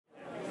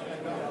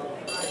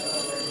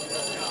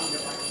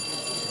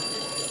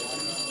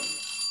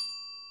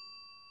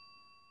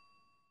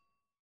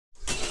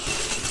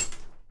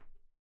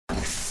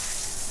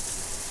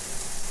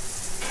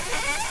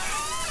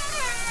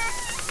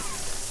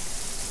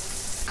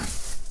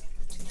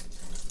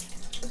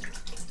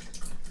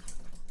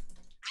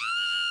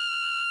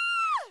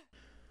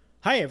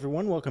Hi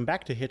everyone, welcome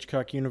back to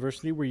Hitchcock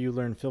University, where you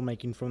learn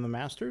filmmaking from the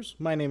masters.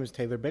 My name is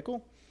Taylor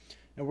Bickle,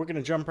 and we're going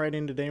to jump right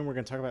in today and we're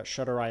going to talk about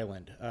Shutter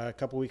Island. A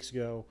couple weeks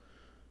ago,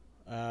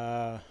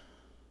 our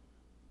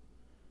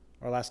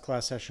last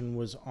class session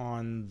was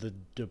on The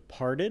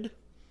Departed,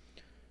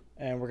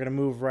 and we're going to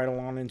move right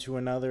along into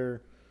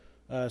another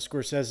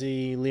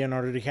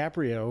Scorsese-Leonardo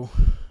DiCaprio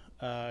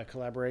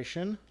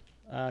collaboration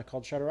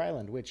called Shutter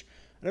Island, which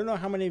I don't know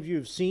how many of you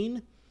have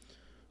seen.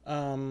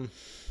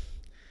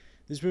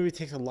 This movie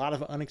takes a lot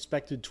of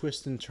unexpected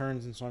twists and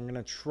turns, and so I'm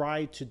going to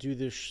try to do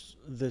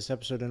this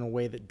episode in a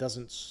way that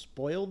doesn't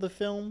spoil the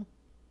film,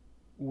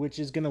 which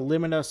is going to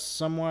limit us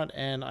somewhat,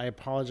 and I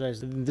apologize.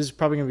 This is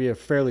probably going to be a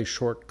fairly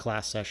short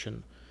class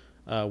session.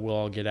 We'll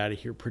all get out of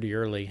here pretty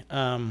early.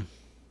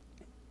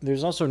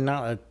 There's also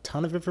not a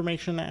ton of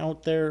information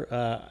out there.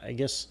 I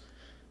guess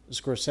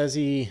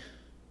Scorsese...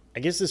 I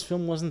guess this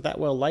film wasn't that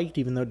well liked,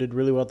 even though it did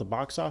really well at the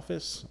box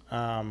office.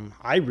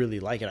 I really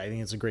like it. I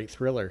think it's a great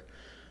thriller.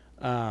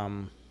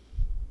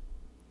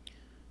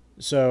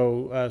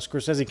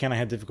 Scorsese kind of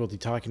had difficulty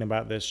talking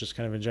about this, just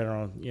kind of in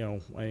general,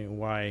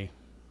 why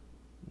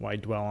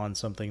dwell on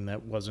something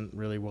that wasn't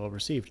really well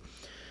received.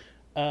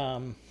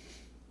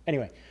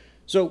 Anyway,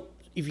 so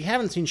if you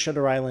haven't seen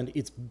Shutter Island,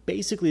 it's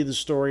basically the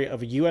story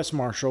of a U.S.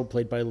 Marshal,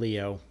 played by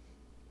Leo,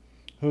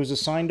 who is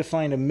assigned to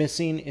find a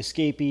missing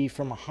escapee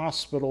from a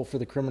hospital for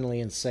the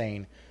criminally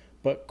insane.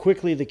 But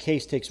quickly, the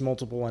case takes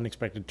multiple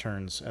unexpected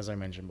turns, as I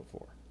mentioned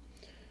before.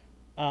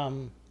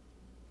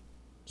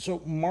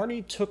 So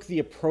Marty took the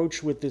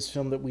approach with this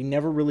film that we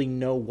never really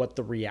know what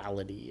the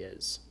reality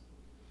is.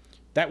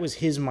 That was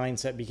his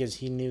mindset, because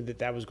he knew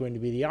that was going to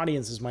be the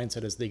audience's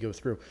mindset as they go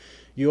through.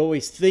 You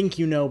always think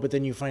you know, but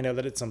then you find out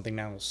that it's something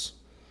else.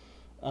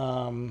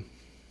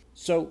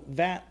 So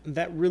that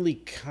really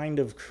kind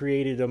of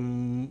created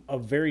a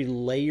very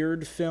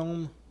layered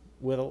film,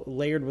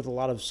 layered with a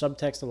lot of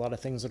subtext, a lot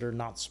of things that are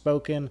not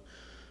spoken,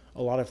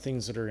 a lot of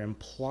things that are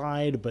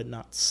implied but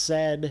not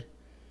said.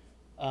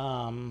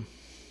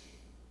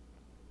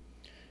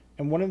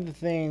 And one of the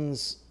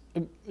things...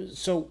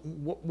 So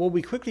what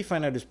we quickly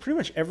find out is pretty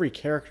much every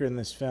character in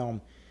this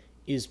film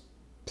is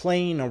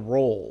playing a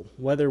role,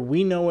 whether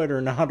we know it or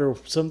not, or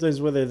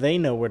sometimes whether they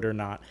know it or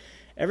not.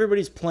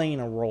 Everybody's playing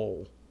a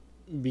role,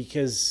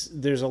 because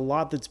there's a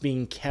lot that's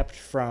being kept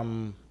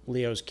from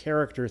Leo's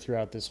character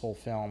throughout this whole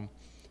film.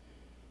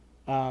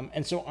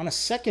 And so on a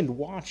second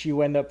watch,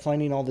 you end up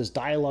finding all this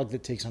dialogue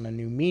that takes on a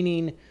new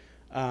meaning.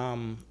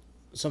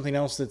 Something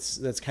else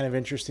that's kind of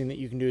interesting that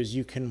you can do is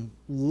you can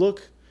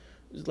look...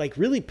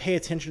 really pay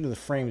attention to the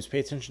frames, pay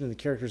attention to the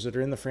characters that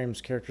are in the frames,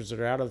 characters that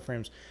are out of the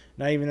frames,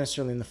 not even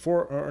necessarily in the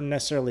or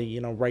necessarily,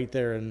 right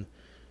there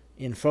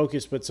in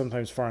focus, but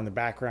sometimes far in the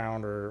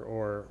background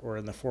or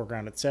in the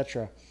foreground,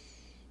 etc.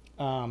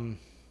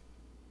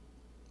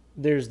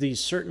 There's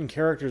these certain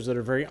characters that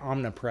are very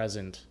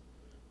omnipresent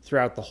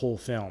throughout the whole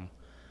film.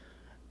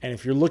 And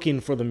if you're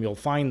looking for them, you'll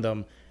find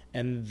them,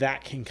 and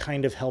that can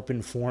kind of help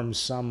inform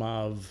some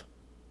of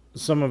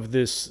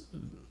this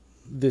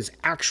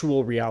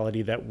actual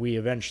reality that we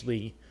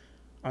eventually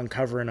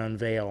uncover and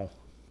unveil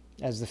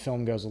as the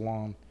film goes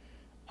along.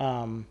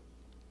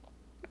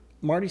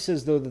 Marty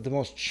says, though, that the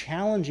most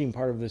challenging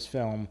part of this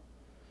film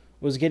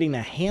was getting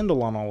a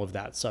handle on all of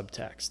that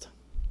subtext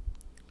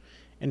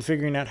and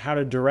figuring out how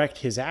to direct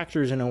his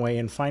actors in a way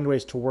and find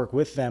ways to work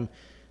with them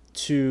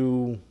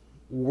to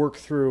work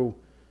through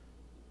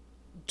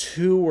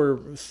 2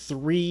 or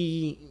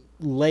 3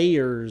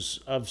 layers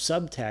of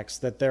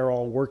subtext that they're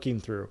all working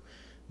through.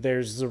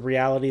 There's the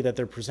reality that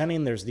they're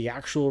presenting. There's the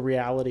actual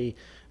reality.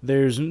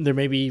 There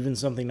may be even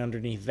something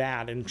underneath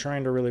that, and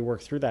trying to really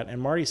work through that.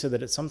 And Marty said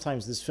that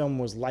sometimes this film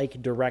was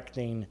like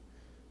directing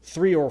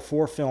 3 or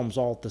 4 films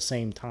all at the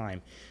same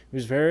time. It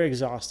was very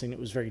exhausting. It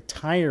was very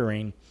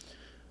tiring.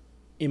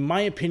 In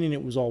my opinion,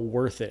 it was all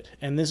worth it.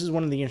 And this is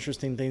one of the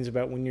interesting things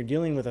about when you're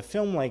dealing with a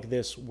film like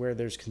this, where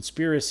there's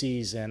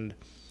conspiracies and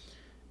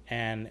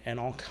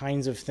all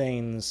kinds of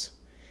things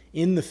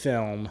in the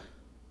film,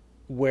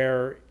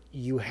 where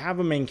you have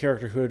a main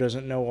character who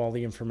doesn't know all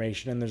the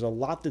information, and there's a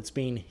lot that's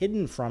being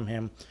hidden from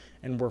him,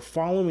 and we're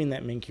following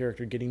that main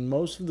character, getting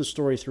most of the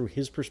story through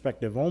his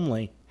perspective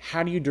only.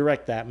 How do you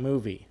direct that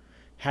movie?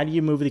 How do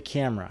you move the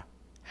camera?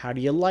 How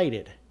do you light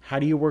it? How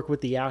do you work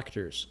with the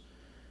actors?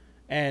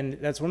 And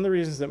that's one of the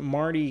reasons that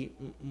Marty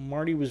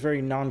was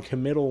very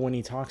non-committal when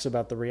he talks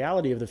about the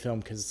reality of the film,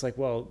 because it's like,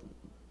 well,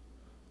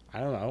 I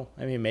don't know.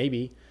 I mean,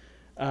 maybe.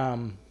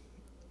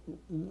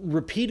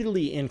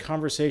 Repeatedly in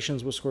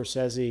conversations with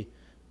Scorsese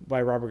by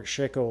Robert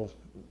Schickel,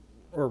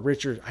 or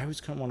Richard, I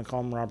always want to call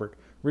him Robert,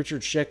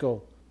 Richard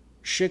Schickel.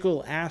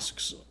 Schickel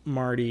asks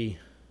Marty,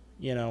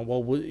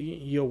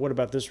 what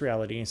about this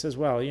reality? And he says,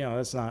 well,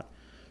 that's not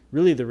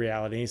really the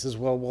reality. And he says,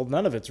 well,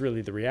 none of it's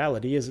really the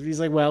reality.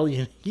 He's like, well,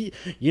 you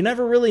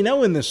never really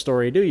know in this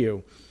story, do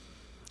you?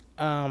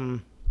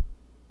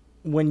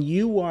 When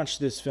you watch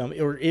this film,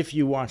 or if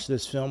you watch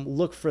this film,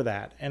 look for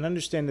that and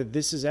understand that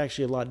this is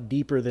actually a lot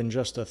deeper than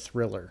just a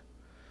thriller.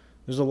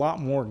 There's a lot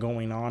more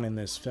going on in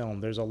this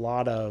film. There's a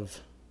lot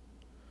of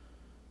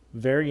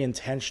very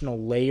intentional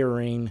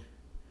layering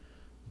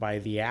by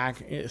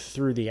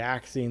through the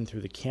acting,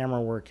 through the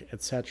camera work,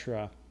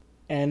 etc.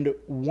 And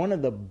one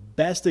of the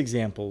best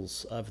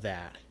examples of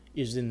that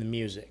is in the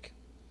music.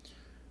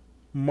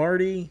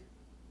 Marty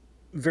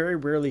very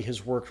rarely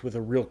has worked with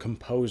a real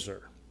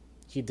composer.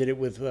 He did it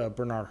with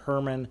Bernard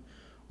Herrmann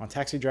on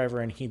Taxi Driver,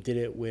 and he did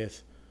it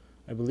with,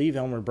 I believe,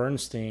 Elmer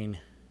Bernstein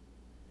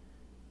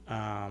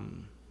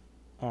on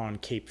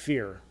Cape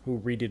Fear, who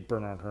redid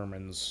Bernard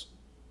Herrmann's,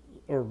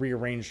 or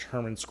rearranged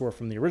Herrmann's score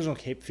from the original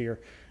Cape Fear,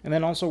 and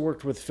then also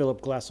worked with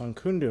Philip Glass on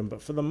Kundun.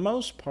 But for the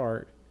most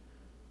part,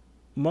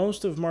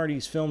 most of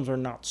Marty's films are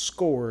not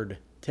scored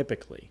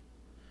typically.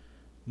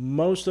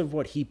 Most of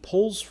what he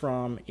pulls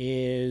from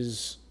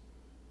is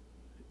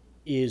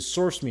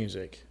source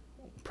music,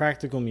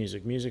 practical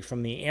music, music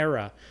from the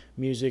era,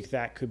 music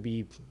that could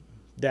be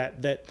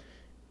that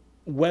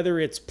whether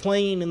it's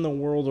playing in the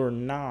world or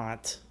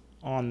not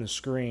on the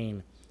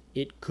screen,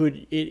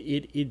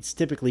 it's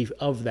typically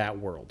of that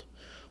world.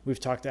 We've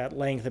talked at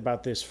length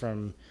about this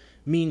from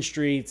Mean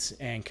Streets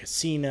and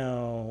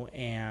Casino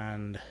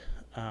and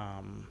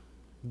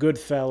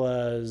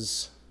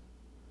Goodfellas.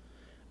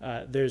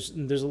 There's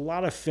a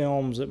lot of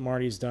films that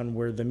Marty's done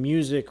where the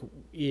music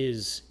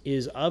is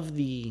of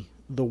the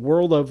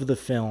world of the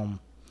film,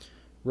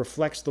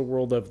 reflects the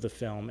world of the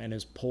film, and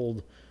is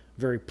pulled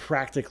very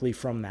practically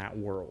from that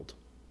world.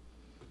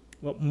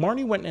 Well,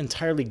 Marty went an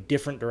entirely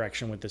different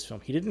direction with this film.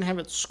 He didn't have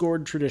it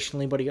scored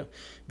traditionally,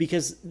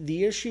 because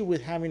the issue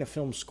with having a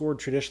film scored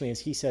traditionally,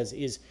 as he says,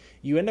 is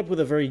you end up with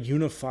a very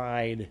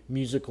unified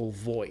musical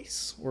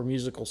voice or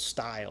musical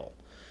style.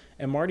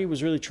 And Marty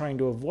was really trying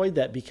to avoid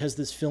that because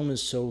this film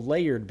is so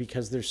layered,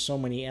 because there's so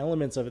many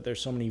elements of it,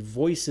 there's so many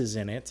voices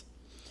in it.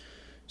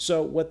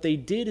 So what they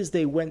did is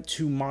they went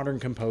to modern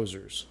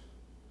composers.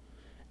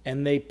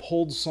 And they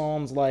pulled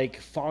songs like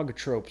Fog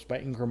Tropes by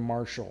Ingram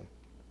Marshall,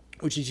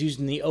 which is used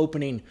in the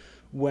opening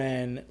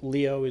when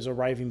Leo is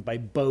arriving by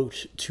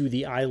boat to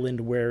the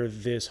island where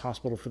this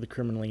hospital for the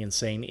criminally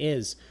insane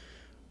is.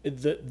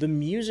 The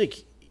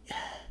music,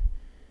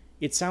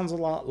 it sounds a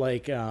lot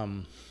like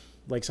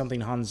something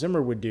Hans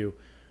Zimmer would do,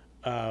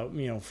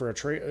 for a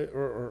trailer,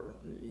 or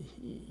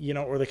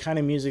the kind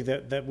of music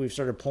that we've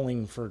started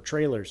pulling for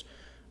trailers.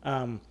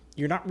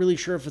 You're not really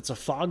sure if it's a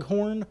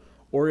foghorn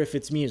or if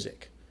it's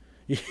music.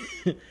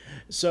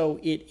 So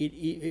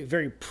it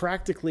very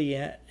practically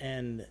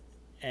and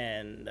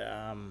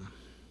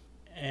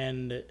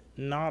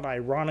not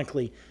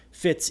ironically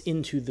fits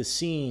into the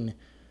scene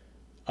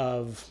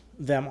of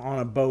them on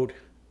a boat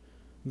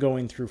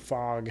going through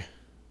fog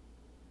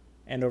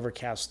and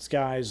overcast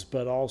skies,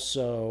 but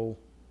also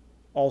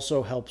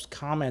helps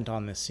comment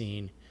on the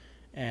scene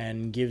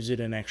and gives it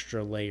an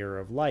extra layer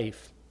of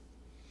life.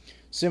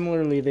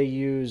 Similarly, they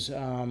use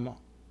On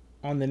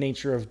the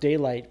Nature of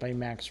Daylight by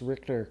Max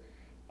Richter,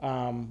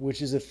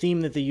 which is a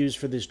theme that they use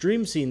for this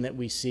dream scene that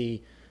we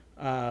see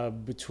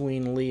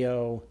between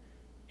Leo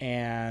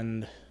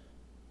and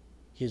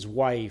his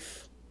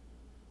wife,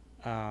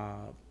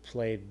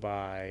 played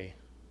by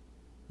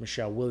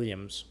Michelle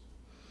Williams.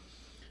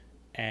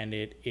 And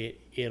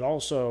it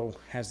also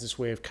has this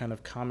way of kind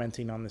of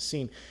commenting on the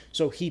scene.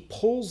 So he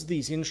pulls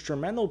these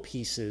instrumental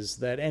pieces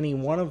that any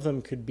one of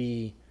them could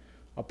be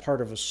a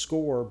part of a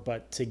score,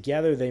 but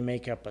together they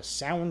make up a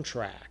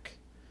soundtrack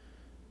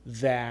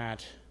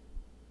that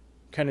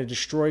kind of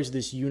destroys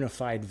this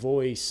unified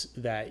voice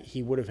that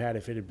he would have had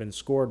if it had been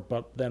scored,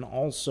 but then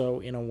also,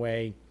 in a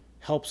way,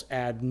 helps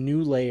add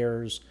new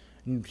layers,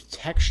 new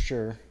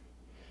texture,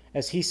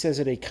 as he says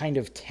it, a kind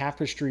of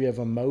tapestry of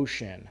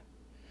emotion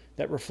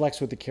that reflects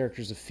what the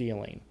characters are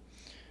feeling.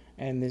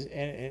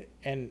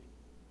 And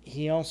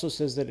he also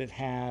says that it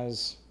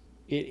helps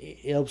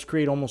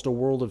create almost a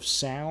world of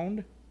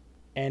sound,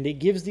 and it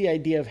gives the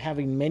idea of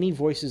having many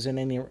voices and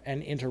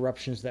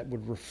interruptions that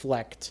would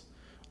reflect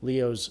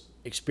Leo's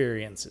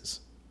experiences.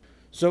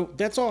 So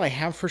that's all I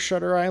have for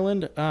Shutter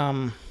Island.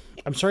 I'm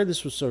sorry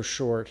this was so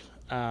short.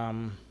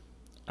 I'm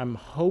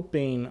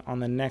hoping on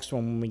the next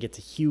one, when we get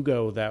to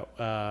Hugo,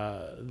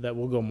 that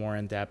we'll go more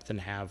in depth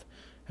and have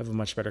a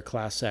much better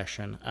class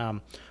session. I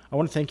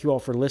want to thank you all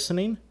for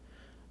listening.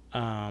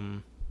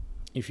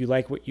 If you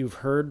like what you've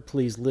heard,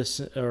 please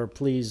listen, or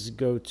please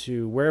go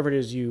to wherever it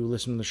is you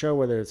listen to the show,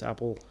 whether it's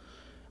Apple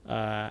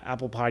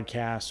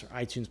Podcasts or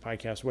iTunes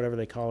Podcasts, whatever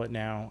they call it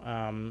now,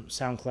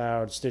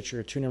 SoundCloud,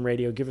 Stitcher, TuneIn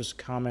Radio. Give us a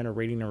comment, a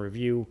rating, or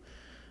review.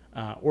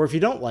 Or if you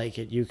don't like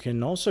it, you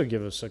can also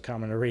give us a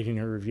comment, a rating,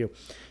 or review.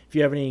 If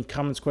you have any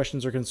comments,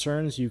 questions, or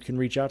concerns, you can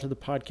reach out to the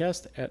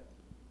podcast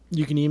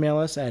you can email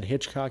us at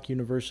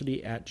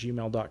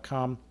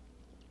hitchcockuniversity@gmail.com.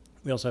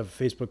 We also have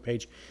a Facebook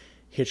page,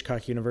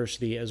 Hitchcock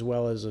University, as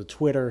well as a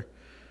Twitter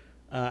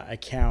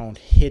account,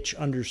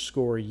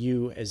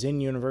 Hitch_U as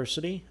in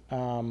university.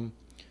 Over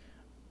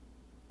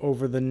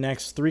the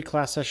next 3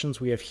 class sessions,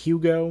 we have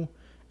Hugo,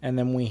 and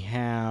then we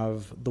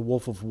have The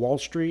Wolf of Wall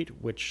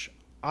Street, which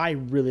I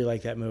really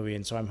like that movie,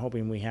 and so I'm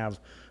hoping we have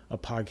a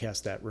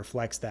podcast that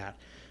reflects that.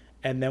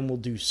 And then we'll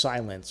do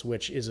Silence,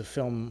 which is a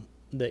film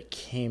that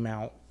came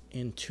out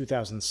in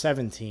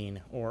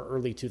 2017 or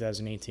early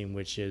 2018,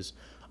 which is,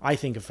 I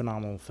think, a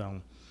phenomenal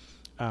film.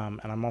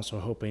 And I'm also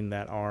hoping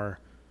that our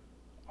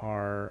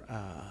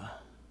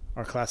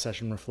class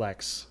session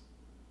reflects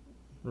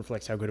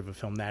how good of a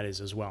film that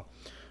is as well.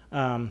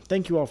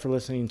 Thank you all for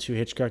listening to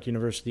Hitchcock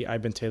University.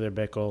 I've been Taylor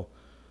Bickel.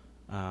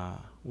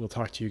 We'll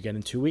talk to you again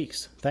in 2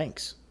 weeks.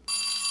 Thanks.